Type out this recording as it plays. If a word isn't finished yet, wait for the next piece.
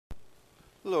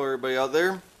Hello everybody out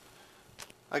there.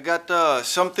 I got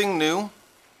something new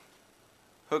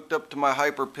hooked up to my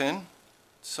HyperPin,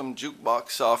 some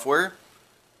jukebox software.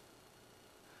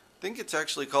 I think it's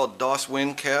actually called DOS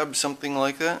WinCab, something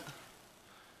like that.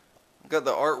 I got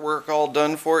the artwork all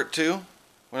done for it too.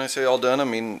 When I say all done, I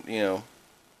mean, you know,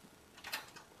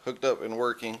 hooked up and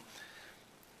working.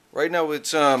 Right now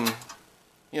it's my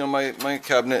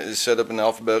cabinet is set up in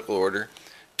alphabetical order.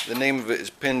 The name of it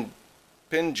is Pin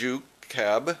Jukebox,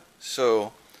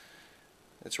 so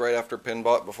it's right after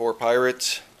Pinbot before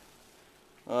Pirates.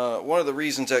 One of the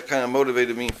reasons that kind of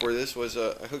motivated me for this was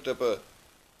I hooked up a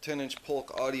 10-inch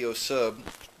Polk audio sub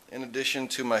in addition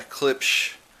to my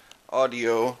Klipsch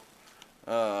audio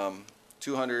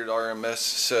 200 RMS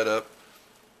setup.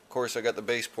 Of course, I got the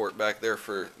bass port back there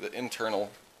for the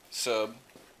internal sub.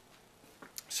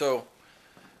 So,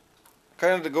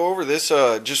 kind of to go over this,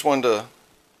 just wanted to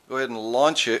go ahead and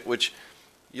launch it, which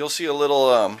you'll see a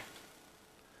little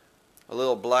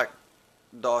black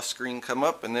DOS screen come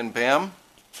up, and then bam,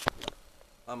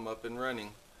 I'm up and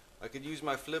running. I could use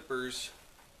my flippers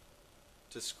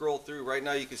to scroll through. Right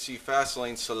now you can see fast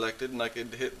lane selected, and I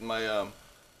could hit my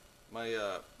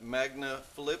Magna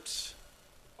flips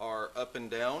are up and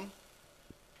down.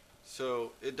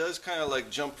 So it does kind of like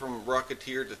jump from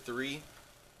Rocketeer to 3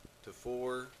 to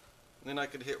 4. And then I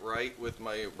could hit right with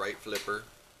my right flipper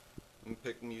and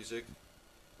pick music.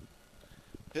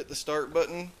 Hit the start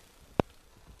button.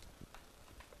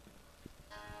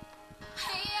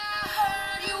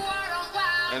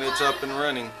 And it's up and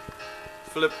running.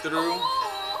 Flip through.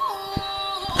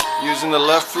 Using the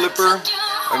left flipper,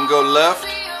 I can go left.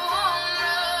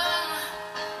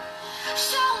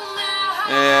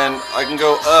 And I can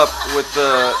go up with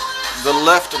the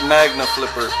left Magna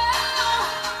flipper.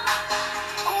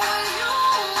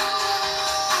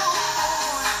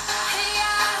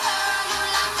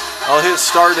 I'll hit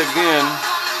start again,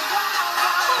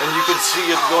 and you can see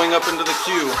it going up into the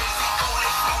queue.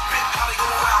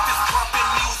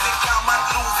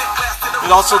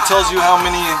 It also tells you how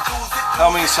many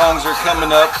songs are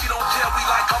coming up.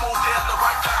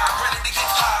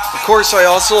 Of course, I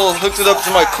also hooked it up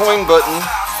to my coin button,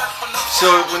 so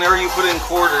whenever you put in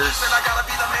quarters,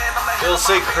 it'll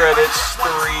say credits 3.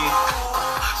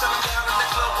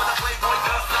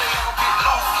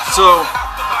 So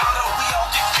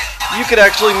you could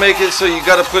actually make it so you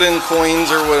gotta put in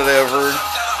coins or whatever.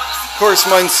 Of course,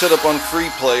 mine's set up on free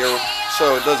player,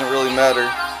 so it doesn't really matter.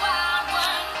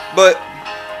 But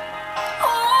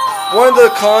one of the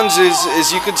cons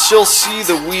is you can still see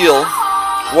the wheel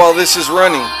while this is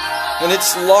running, and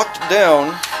it's locked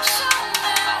down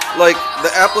like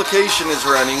the application is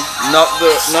running, not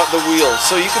the wheel.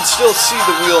 So you can still see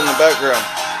the wheel in the background.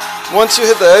 Once you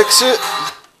hit the exit,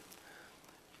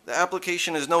 the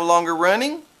application is no longer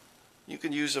running. You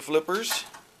can use the flippers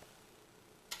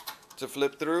to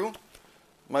flip through.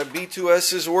 My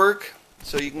B2S's work,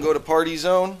 so you can go to party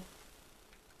zone.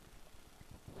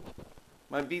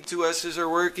 My B2S's are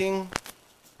working.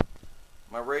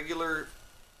 My regular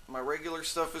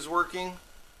stuff is working.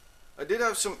 I did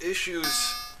have some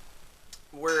issues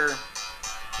where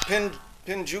Pin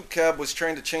Jukebox was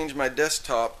trying to change my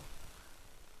desktop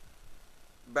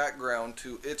background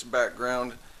to its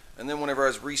background. And then whenever I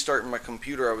was restarting my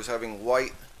computer, I was having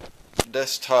white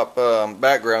desktop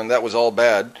background. That was all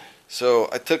bad. So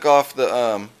I took off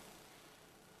the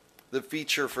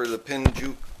feature for the Pin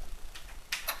Juke,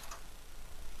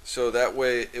 so that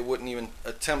way it wouldn't even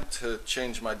attempt to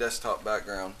change my desktop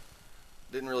background.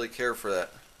 Didn't really care for that.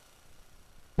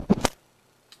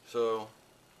 So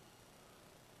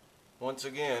once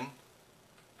again,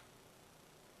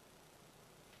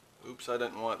 oops, I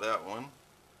didn't want that one.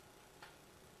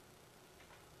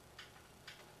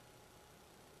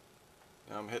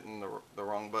 I'm hitting the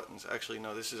wrong buttons. Actually,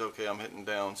 no, this is okay. I'm hitting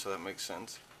down, so that makes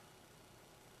sense.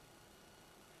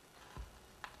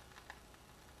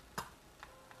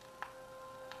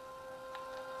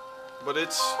 But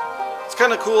it's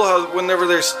kind of cool how whenever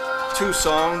there's two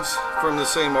songs from the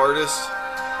same artist,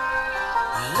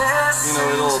 you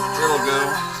know, it'll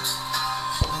go.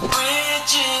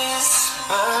 Bridges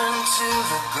burn to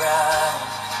the ground.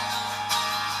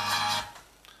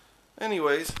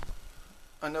 Anyways,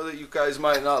 I know that you guys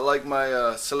might not like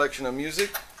my selection of music,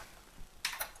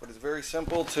 but it's very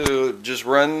simple to just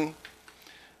run.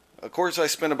 Of course, I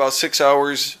spent about 6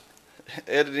 hours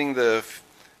editing the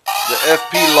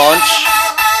FP launch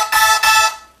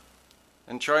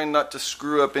and trying not to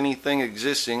screw up anything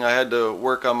existing. I had to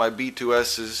work on my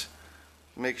B2S's,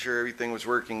 make sure everything was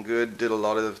working good, did a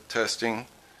lot of testing.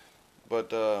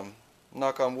 But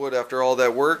knock on wood, after all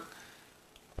that work,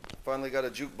 Finally got a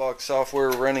jukebox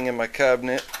software running in my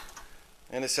cabinet,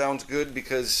 and it sounds good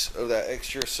because of that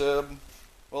extra sub.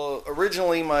 Well,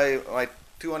 originally my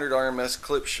 200 RMS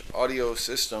Klipsch audio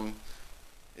system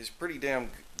is pretty damn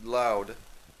loud.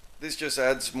 This just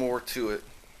adds more to it.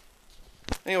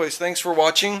 Anyways, thanks for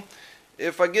watching.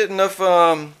 If I get enough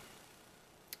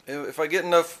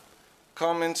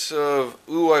comments of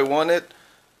ooh, I want it,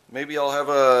 maybe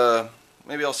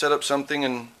I'll set up something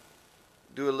and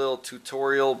do a little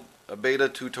tutorial, a beta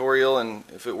tutorial, and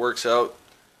if it works out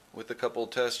with a couple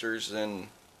testers, then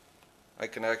I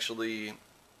can actually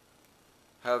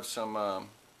have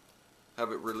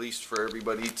it released for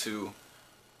everybody to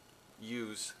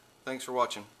use. Thanks for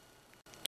watching.